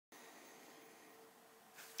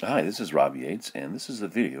Hi, this is Rob Yates, and this is a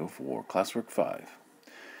video for Classwork 5.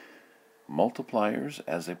 Multipliers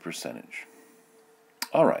as a percentage.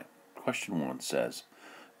 Alright, question 1 says,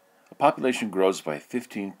 a population grows by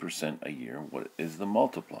 15% a year. What is the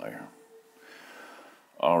multiplier?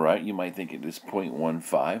 Alright, you might think it is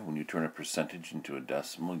 0.15. When you turn a percentage into a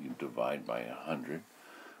decimal, you divide by 100.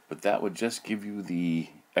 But that would just give you the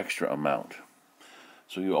extra amount.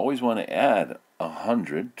 So you always want to add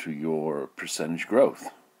 100 to your percentage growth.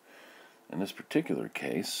 In this particular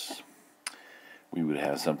case, we would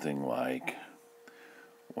have something like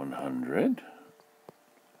 100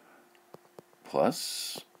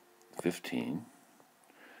 plus 15,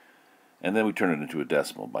 and then we turn it into a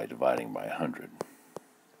decimal by dividing by 100.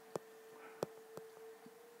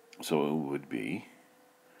 So it would be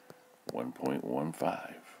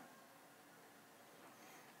 1.15.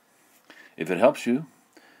 If it helps you,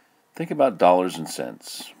 think about dollars and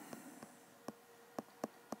cents.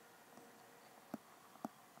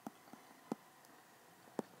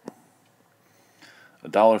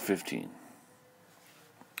 $1.15.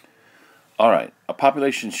 Alright, a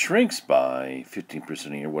population shrinks by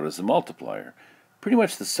 15% a year. What is the multiplier? Pretty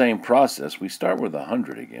much the same process. We start with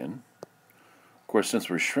 100 again. Of course, since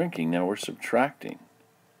we're shrinking, now we're subtracting.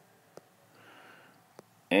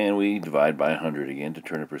 And we divide by 100 again to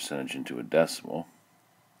turn a percentage into a decimal.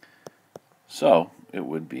 So it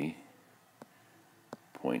would be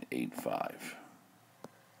 0.85,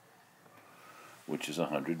 which is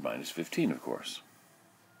 100 minus 15, of course.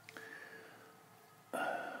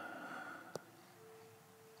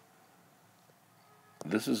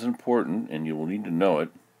 This is important, and you will need to know it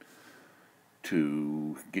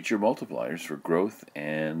to get your multipliers for growth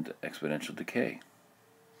and exponential decay.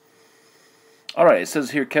 Alright, it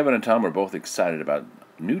says here Kevin and Tom are both excited about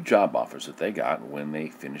new job offers that they got when they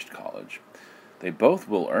finished college. They both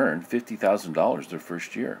will earn $50,000 their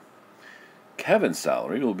first year. Kevin's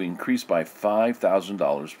salary will be increased by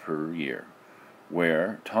 $5,000 per year,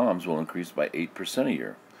 where Tom's will increase by 8% a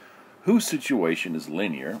year. Whose situation is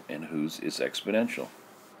linear and whose is exponential?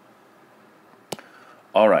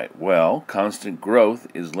 Alright, well, constant growth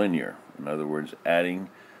is linear. In other words, adding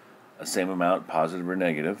a same amount, positive or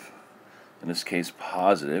negative. In this case,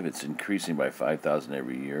 positive. It's increasing by 5,000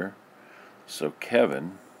 every year. So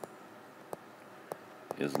Kevin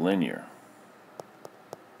is linear.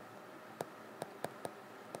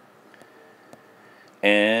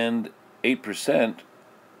 And 8%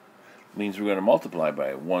 means we're going to multiply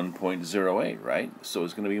by 1.08, right? So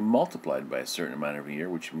it's going to be multiplied by a certain amount every year,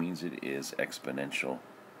 which means it is exponential.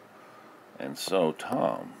 And so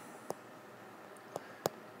Tom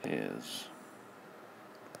is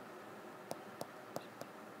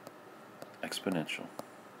exponential.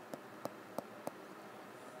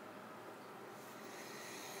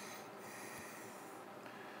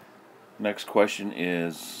 Next question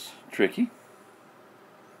is tricky,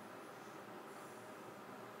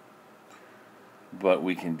 but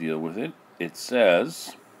we can deal with it. It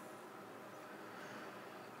says,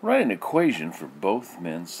 write an equation for both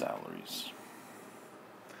men's salaries.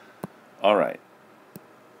 All right.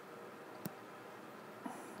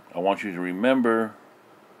 I want you to remember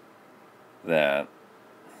that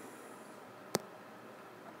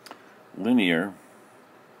linear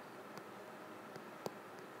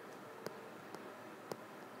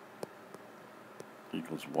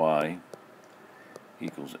equals y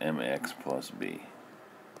equals mx plus b.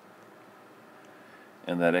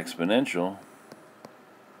 And that exponential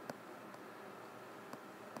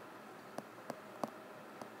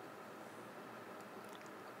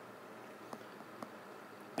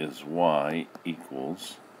is y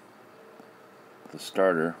equals the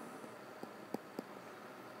starter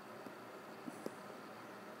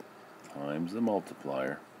times the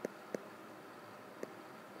multiplier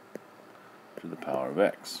to the power of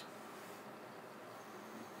x.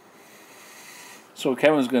 So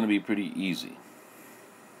Kevin's going to be pretty easy.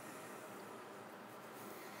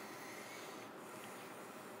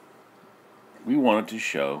 We wanted to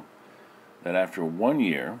show that after 1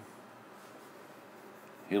 year,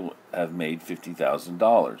 he'll have made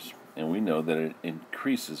 $50,000, and we know that it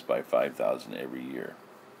increases by $5,000 every year.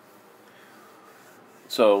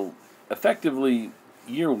 So effectively,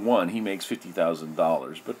 year 1 he makes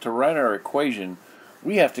 $50,000, but to write our equation,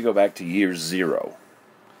 we have to go back to year 0.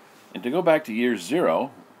 And to go back to year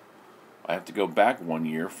 0, I have to go back 1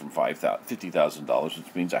 year from $50,000,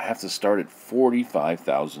 which means I have to start at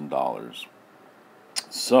 $45,000.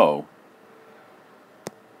 So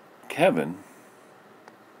Kevin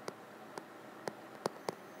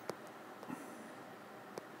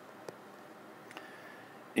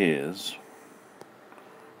is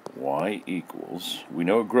y equals, we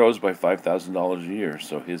know it grows by $5,000 a year,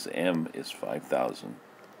 so his M is 5,000.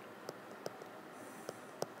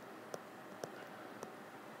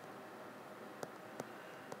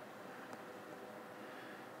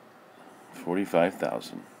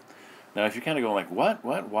 45,000. Now, if you're kind of going like, what?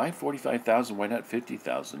 Why 45,000? Why not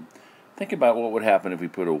 50,000? Think about what would happen if we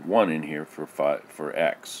put a 1 in here for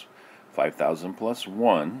X. 5,000 plus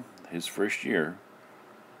 1, his first year,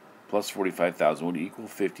 plus 45,000 would equal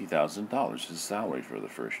 $50,000, his salary for the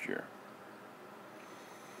first year.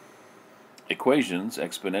 Equations,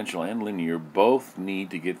 exponential and linear, both need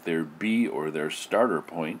to get their B or their starter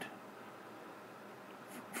point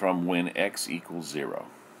from when X equals 0.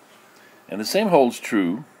 And the same holds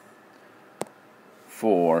true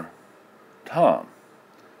for Tom.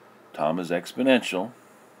 Tom is exponential,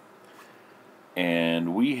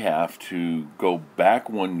 and we have to go back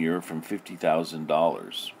 1 year from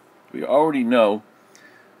 $50,000. We already know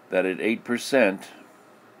that at 8%,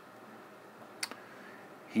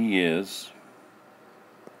 he is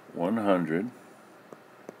 100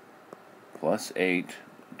 plus 8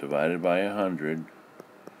 divided by 100,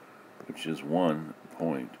 which is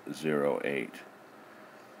 1.08.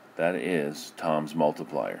 That is Tom's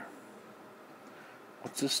multiplier.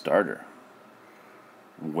 What's a starter?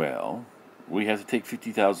 Well, we have to take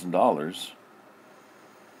 $50,000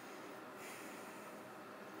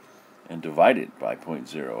 and divide it by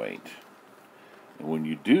 0.08. And when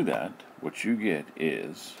you do that, what you get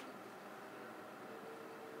is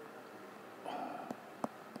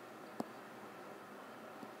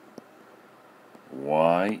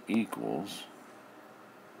y equals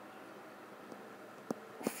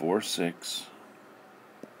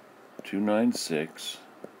 46296,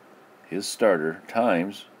 his starter,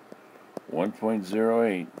 times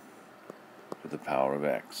 1.08 to the power of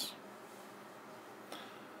x.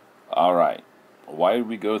 All right. Why did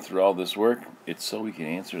we go through all this work? It's so we can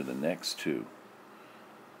answer the next two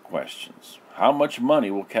questions. How much money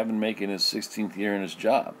will Kevin make in his 16th year in his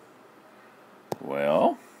job?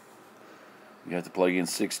 Well, you have to plug in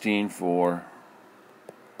 16 for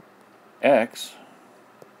x.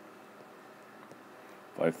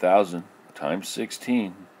 5,000 times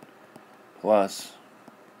 16 plus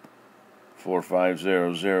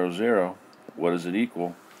 45000. What does it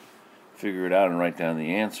equal? Figure it out and write down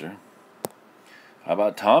the answer. How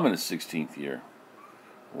about Tom in his 16th year?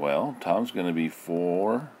 Well, Tom's going to be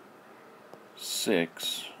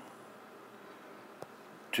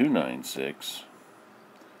 46296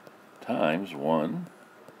 times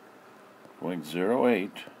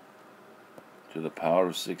 1.08 to the power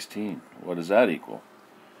of 16. What does that equal?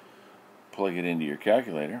 Plug it into your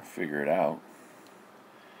calculator, figure it out,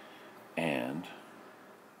 and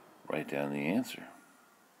write down the answer.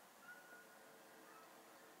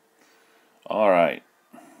 All right.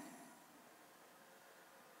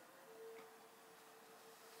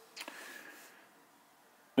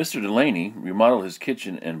 Mr. Delaney remodeled his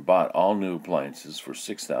kitchen and bought all new appliances for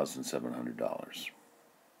 $6,700.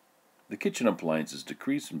 The kitchen appliances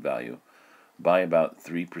decrease in value by about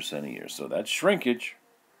 3% a year. So that's shrinkage,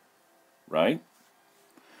 right?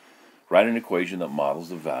 Write an equation that models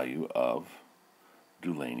the value of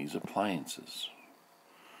Delaney's appliances.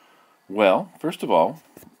 Well, first of all,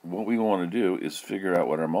 what we want to do is figure out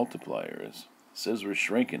what our multiplier is. It says we're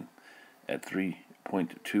shrinking at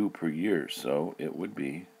 3.2 per year, so it would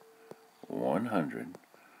be 100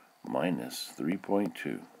 minus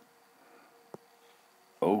 3.2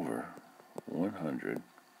 over 100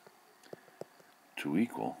 to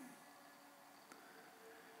equal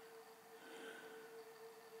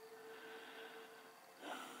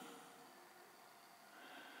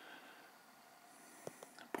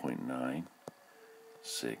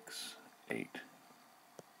 0.968.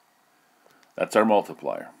 That's our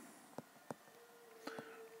multiplier,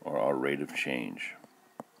 or our rate of change.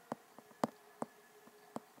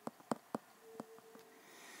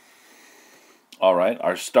 All right,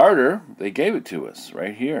 our starter, they gave it to us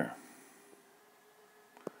right here.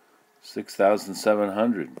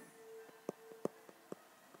 6,700.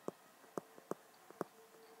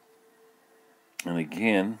 And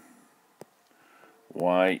again,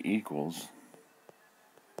 y equals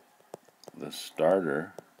the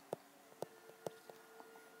starter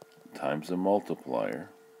times the multiplier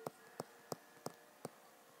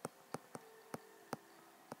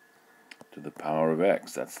to the power of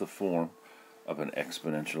x. That's the form of an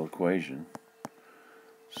exponential equation.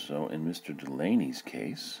 So in Mr. Delaney's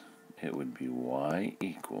case, it would be y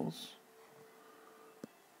equals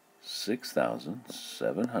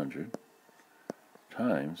 6,700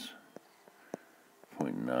 times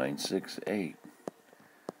 0.968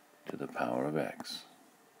 to the power of x.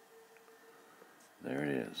 There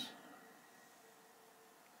it is.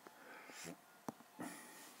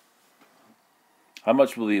 How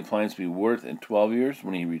much will the appliance be worth in 12 years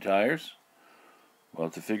when he retires? Well,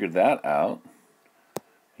 to figure that out,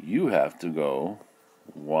 you have to go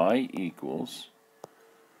y equals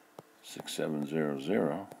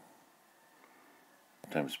 6700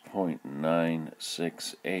 times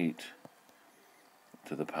 0.968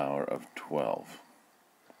 to the power of 12.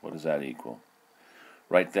 What does that equal?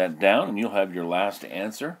 Write that down and you'll have your last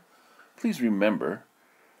answer. Please remember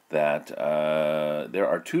that there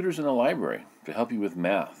are tutors in the library to help you with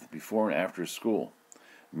math before and after school,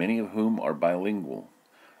 many of whom are bilingual.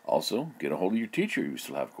 Also, get a hold of your teacher if you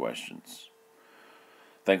still have questions.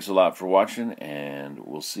 Thanks a lot for watching, and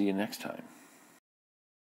we'll see you next time.